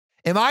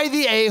Am I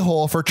the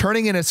a-hole for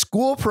turning in a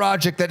school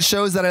project that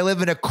shows that I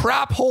live in a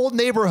crap hole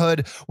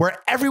neighborhood where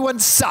everyone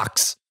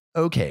sucks?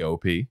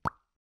 OKOP.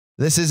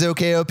 This is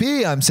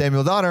OKOP. I'm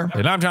Samuel Donner.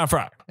 And I'm John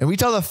Frye. And we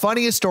tell the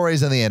funniest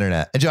stories on the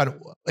internet. And John,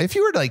 if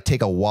you were to like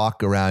take a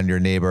walk around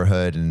your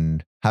neighborhood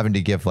and having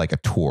to give like a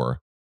tour,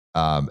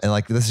 and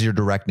like this is your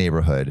direct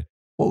neighborhood,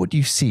 what would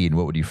you see and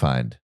what would you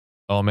find?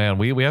 Oh man,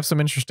 we have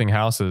some interesting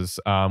houses.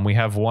 We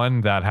have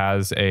one that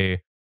has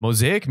a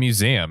mosaic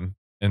museum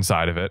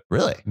inside of it.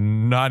 Really?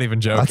 Not even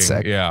joking. That's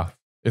sick. Yeah.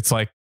 It's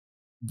like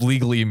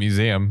legally a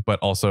museum, but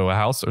also a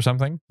house or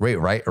something. Wait,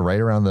 right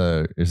around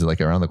is it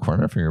like around the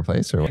corner from your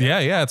place or what?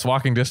 Yeah. It's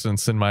walking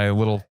distance in my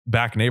little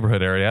back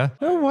neighborhood area.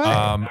 No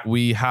way.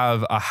 We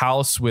have a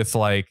house with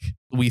like,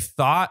 we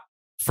thought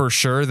for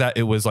sure that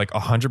it was like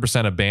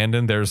 100%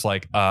 abandoned. There's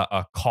like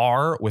a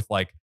car with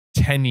like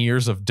 10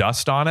 years of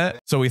dust on it.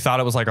 So we thought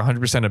it was like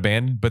 100%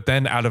 abandoned, but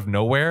then out of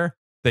nowhere,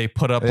 they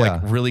put up like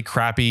really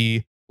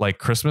crappy like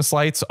Christmas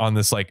lights on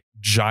this like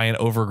giant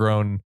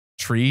overgrown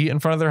tree in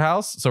front of their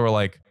house. So we're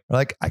like,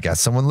 I guess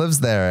someone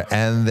lives there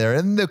and they're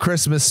in the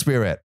Christmas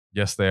spirit.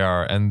 Yes, they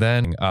are. And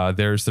then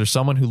there's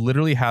someone who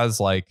literally has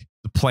like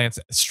the plants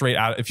straight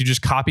out. If you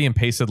just copy and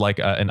pasted like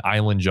an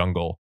island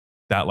jungle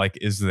that like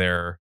is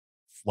their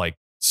like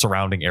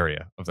surrounding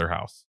area of their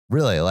house.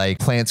 Really? Like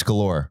plants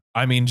galore.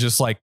 I mean, just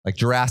like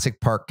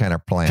Jurassic Park kind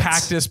of plants.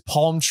 Cactus,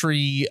 palm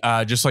tree,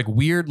 just like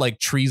weird like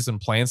trees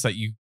and plants that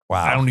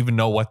I don't even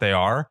know what they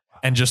are.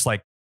 And just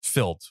like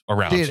filled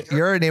around. Dude,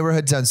 your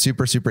neighborhood sounds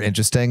super, super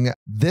interesting.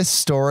 This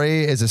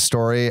story is a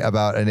story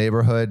about a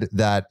neighborhood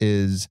that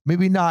is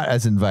maybe not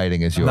as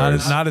inviting as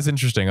yours. Not as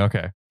interesting.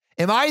 Okay.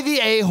 Am I the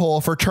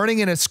a-hole for turning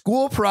in a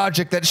school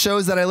project that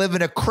shows that I live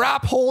in a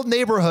crap hole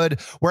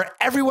neighborhood where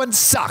everyone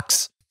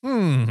sucks?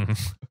 I'm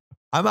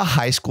a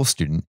high school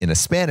student in a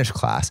Spanish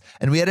class,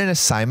 and we had an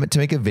assignment to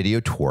make a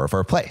video tour of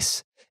our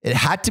place. It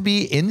had to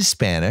be in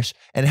Spanish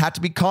and it had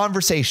to be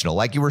conversational,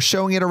 like you were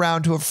showing it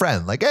around to a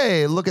friend. Like,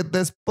 hey, look at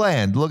this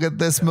plant. Look at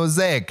this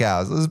mosaic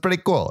house. This is pretty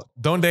cool.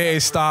 Donde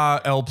está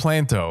el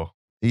planto?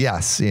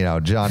 Yes,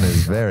 John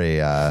is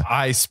very...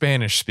 I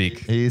Spanish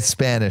speak. He's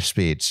Spanish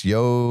speech.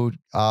 Yo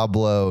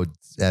hablo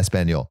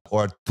español.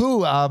 Or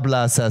tú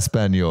hablas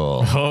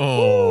español.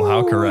 Oh,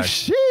 how correct.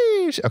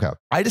 Sheesh. Okay.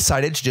 I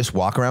decided to just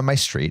walk around my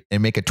street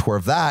and make a tour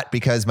of that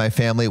because my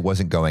family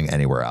wasn't going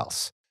anywhere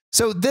else.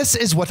 So this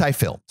is what I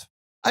filmed.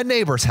 A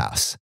neighbor's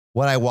house.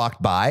 When I walked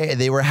by,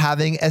 they were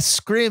having a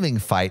screaming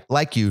fight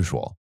like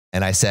usual.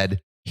 And I said,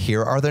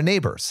 here are their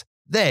neighbors.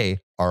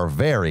 They are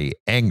very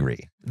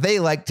angry. They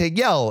like to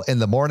yell in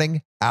the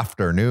morning,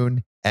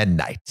 afternoon, and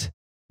night.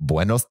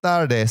 Buenos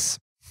tardes.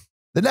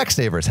 The next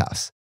neighbor's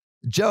house.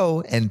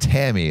 Joe and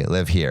Tammy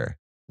live here.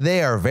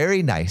 They are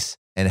very nice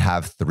and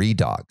have 3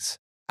 dogs.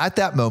 At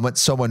that moment,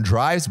 someone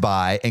drives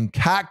by and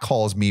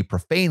catcalls me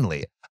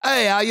profanely.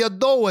 Hey, how you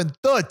doing,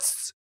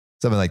 toots?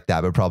 Something like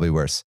that, but probably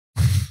worse.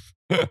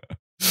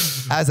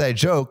 As I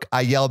joke,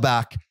 I yell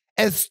back,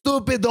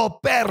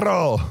 "Estúpido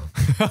perro,"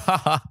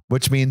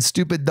 which means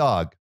stupid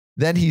dog.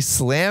 Then he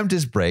slammed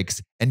his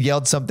brakes and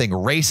yelled something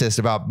racist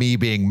about me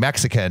being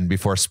Mexican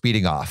before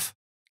speeding off.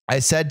 I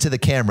said to the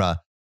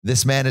camera,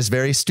 "This man is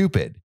very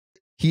stupid.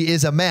 He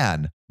is a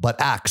man,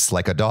 but acts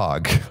like a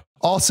dog."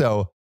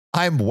 Also,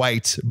 I'm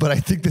white, but I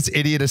think this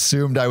idiot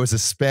assumed I was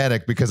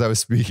Hispanic because I was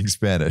speaking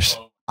Spanish.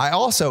 I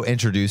also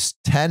introduced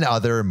 10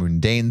 other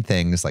mundane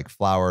things like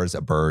flowers, a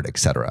bird,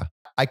 etc.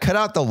 I cut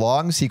out the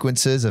long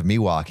sequences of me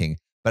walking,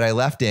 but I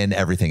left in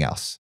everything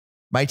else.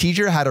 My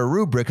teacher had a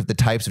rubric of the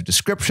types of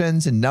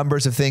descriptions and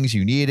numbers of things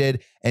you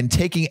needed, and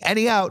taking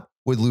any out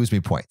would lose me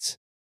points.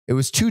 It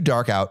was too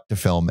dark out to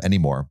film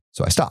anymore,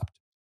 so I stopped.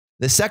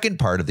 The second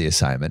part of the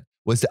assignment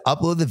was to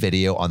upload the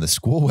video on the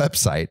school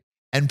website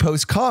and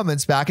post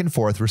comments back and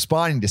forth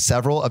responding to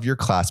several of your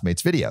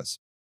classmates' videos.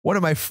 One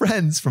of my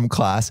friends from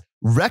class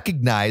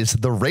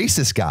recognized the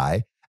racist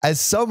guy as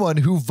someone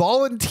who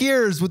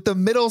volunteers with the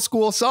middle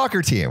school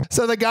soccer team.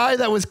 So the guy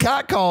that was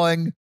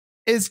catcalling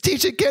is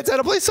teaching kids how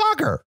to play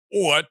soccer.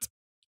 What?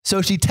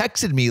 So she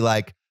texted me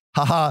like,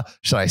 haha,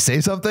 should I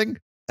say something?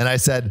 And I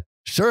said,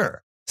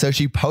 sure. So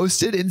she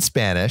posted in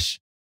Spanish,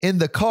 "In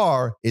the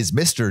car is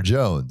Mr.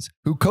 Jones,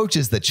 who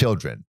coaches the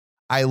children.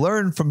 I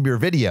learned from your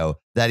video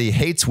that he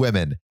hates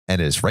women and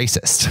is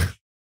racist."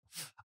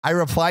 I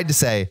replied to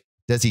say,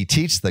 "Does he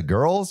teach the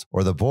girls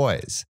or the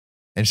boys?"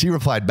 And she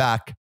replied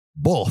back,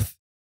 "Both."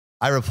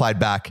 I replied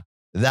back,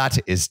 "That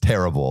is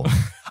terrible."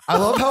 I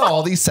love how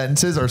all these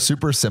sentences are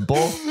super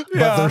simple,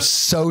 but they're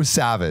so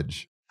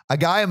savage. A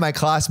guy in my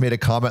class made a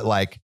comment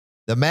like,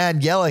 "The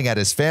man yelling at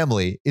his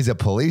family is a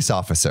police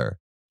officer.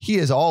 He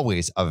is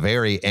always a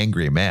very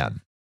angry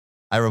man."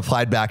 I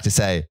replied back to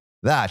say,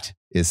 "That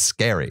is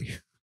scary."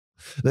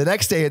 The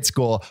next day at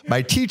school,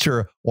 my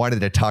teacher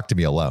wanted to talk to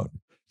me alone.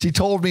 She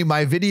told me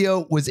my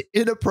video was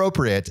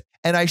inappropriate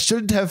and I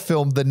shouldn't have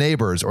filmed the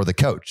neighbors or the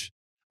coach.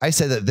 I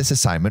said that this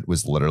assignment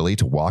was literally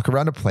to walk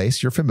around a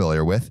place you're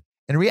familiar with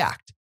and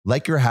react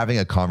like you're having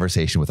a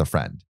conversation with a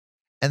friend.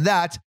 And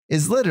that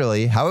is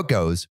literally how it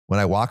goes when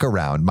I walk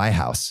around my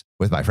house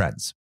with my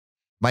friends.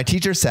 My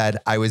teacher said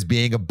I was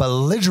being a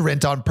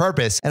belligerent on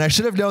purpose and I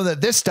should have known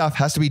that this stuff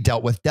has to be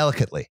dealt with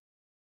delicately.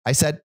 I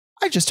said,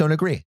 I just don't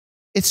agree.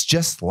 It's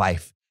just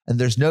life. And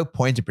there's no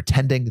point in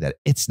pretending that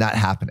it's not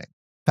happening.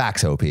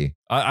 Facts, OP.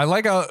 I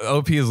like how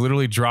OP is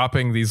literally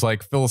dropping these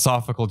like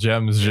philosophical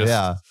gems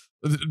just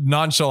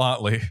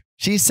nonchalantly.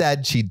 She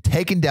said she'd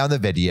taken down the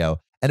video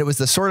and it was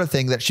the sort of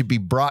thing that should be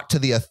brought to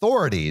the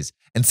authorities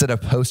instead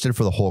of posted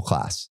for the whole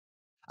class.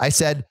 I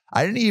said,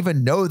 I didn't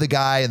even know the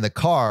guy in the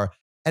car.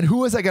 And who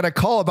was I going to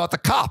call about the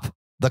cop?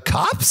 The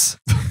cops?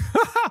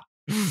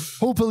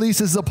 Who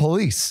polices the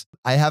police?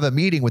 I have a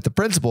meeting with the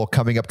principal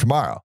coming up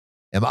tomorrow.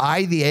 Am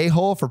I the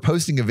a-hole for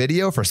posting a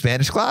video for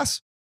Spanish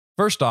class?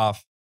 First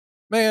off,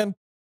 man,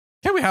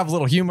 can we have a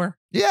little humor?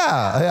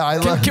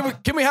 Yeah.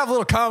 Can we have a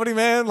little comedy,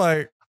 man?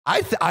 Like,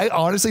 I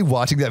honestly,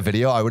 watching that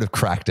video, I would have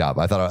cracked up.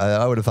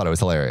 I would have thought it was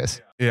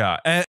hilarious. Yeah.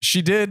 And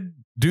she did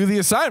do the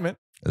assignment.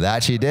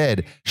 That she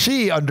did.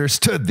 She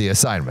understood the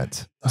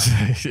assignment.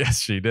 Yes,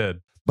 she did.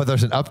 But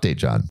there's an update,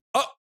 John.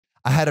 Oh.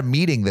 I had a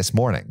meeting this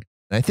morning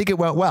and I think it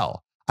went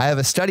well. I have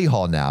a study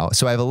hall now,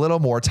 so I have a little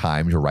more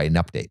time to write an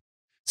update.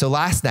 So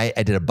last night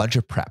I did a bunch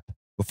of prep.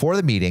 Before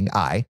the meeting,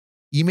 I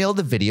emailed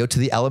the video to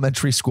the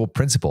elementary school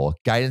principal,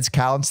 guidance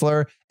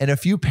counselor, and a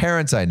few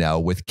parents I know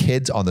with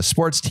kids on the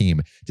sports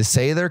team to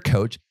say their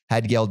coach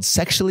had yelled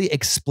sexually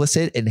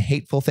explicit and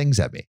hateful things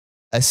at me,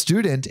 a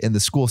student in the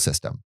school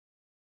system.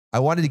 I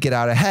wanted to get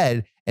out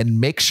ahead and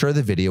make sure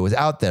the video was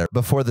out there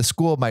before the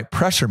school might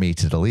pressure me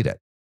to delete it.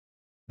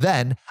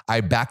 Then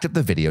I backed up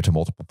the video to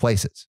multiple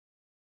places.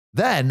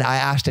 Then I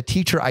asked a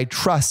teacher I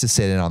trust to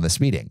sit in on this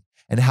meeting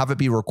and have it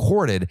be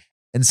recorded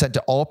and sent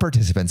to all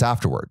participants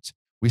afterwards.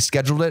 We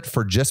scheduled it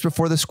for just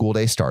before the school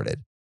day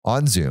started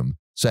on Zoom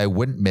so I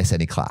wouldn't miss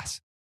any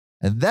class.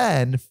 And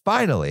then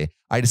finally,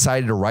 I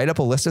decided to write up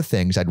a list of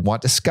things I'd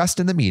want discussed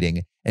in the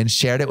meeting and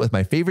shared it with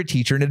my favorite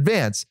teacher in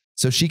advance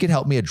so she could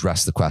help me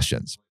address the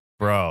questions.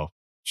 Bro,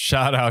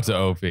 shout out to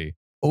OP.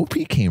 OP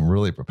came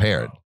really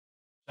prepared.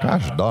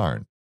 Gosh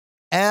darn.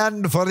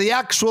 And for the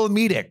actual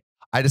meeting,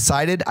 I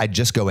decided I'd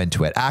just go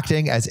into it,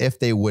 acting as if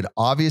they would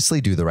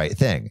obviously do the right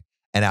thing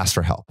and ask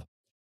for help.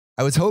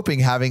 I was hoping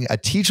having a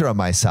teacher on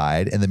my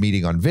side in the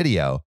meeting on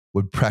video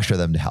would pressure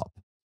them to help.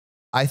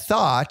 I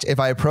thought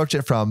if I approached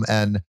it from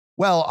an,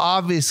 well,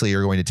 obviously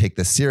you're going to take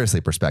this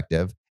seriously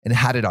perspective and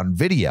had it on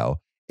video,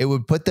 it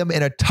would put them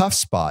in a tough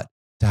spot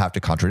to have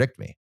to contradict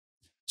me.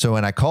 So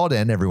when I called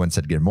in, everyone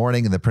said good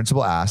morning, and the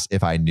principal asked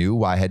if I knew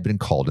why I had been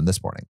called in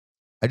this morning.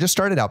 I just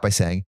started out by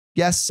saying,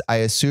 yes, I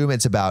assume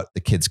it's about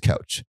the kid's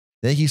coach.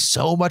 Thank you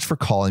so much for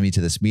calling me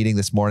to this meeting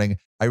this morning.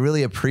 I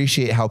really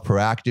appreciate how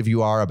proactive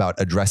you are about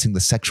addressing the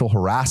sexual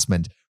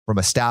harassment from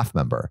a staff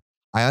member.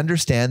 I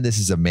understand this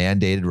is a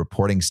mandated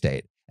reporting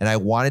state, and I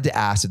wanted to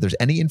ask if there's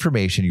any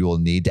information you will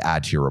need to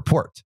add to your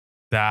report.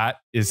 That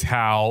is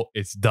how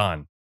it's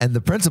done. And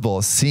the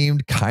principal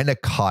seemed kind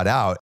of caught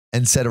out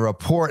and said a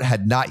report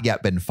had not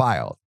yet been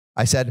filed.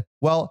 I said,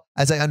 well,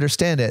 as I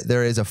understand it,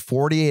 there is a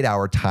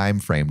 48-hour time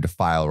frame to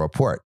file a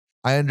report.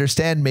 I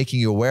understand making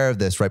you aware of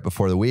this right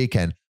before the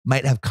weekend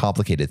might have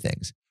complicated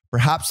things.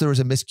 Perhaps there was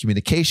a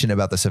miscommunication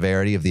about the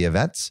severity of the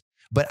events,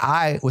 but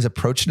I was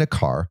approached in a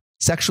car,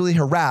 sexually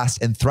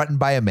harassed and threatened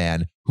by a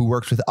man who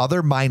works with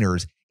other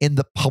minors in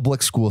the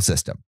public school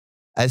system.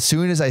 As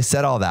soon as I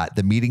said all that,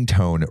 the meeting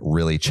tone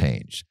really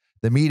changed.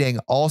 The meeting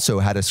also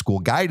had a school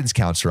guidance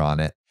counselor on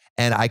it,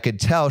 and I could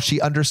tell she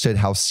understood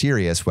how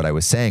serious what I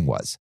was saying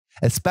was,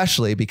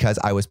 especially because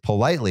I was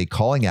politely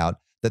calling out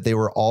that they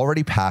were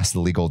already past the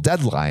legal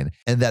deadline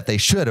and that they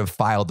should have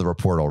filed the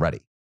report already.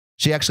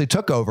 She actually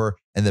took over,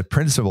 and the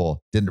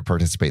principal didn't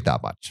participate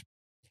that much.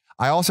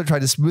 I also tried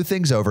to smooth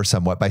things over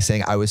somewhat by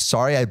saying I was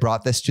sorry I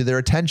brought this to their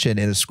attention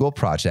in a school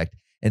project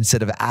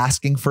instead of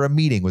asking for a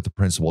meeting with the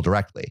principal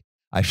directly.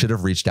 I should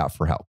have reached out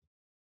for help.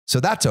 So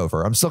that's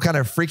over. I'm still kind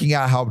of freaking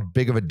out how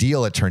big of a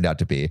deal it turned out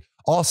to be.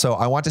 Also,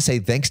 I want to say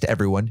thanks to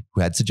everyone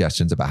who had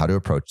suggestions about how to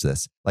approach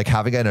this, like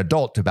having an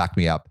adult to back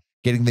me up,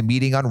 getting the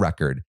meeting on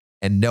record,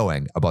 and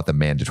knowing about the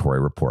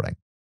mandatory reporting.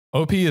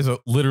 OP is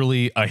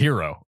literally a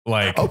hero.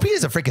 Like OP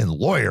is a freaking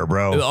lawyer,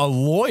 bro. A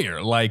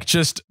lawyer, like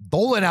just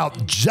doling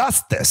out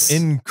justice.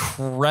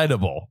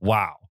 Incredible.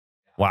 Wow.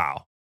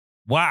 Wow.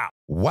 Wow.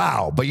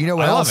 Wow. But you know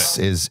what else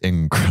is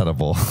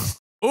incredible?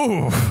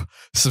 Ooh,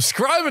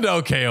 subscribing to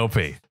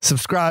OKOP.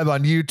 Subscribe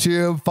on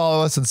YouTube,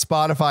 follow us on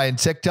Spotify and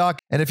TikTok.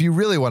 And if you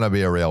really want to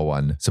be a real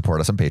one,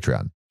 support us on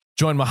Patreon.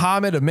 Join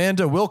Muhammad,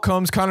 Amanda, Will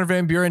Combs, Connor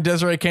Van Buren,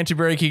 Desiree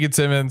Canterbury, Keegan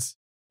Simmons,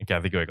 and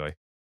Kathy Quigley.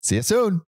 See you soon.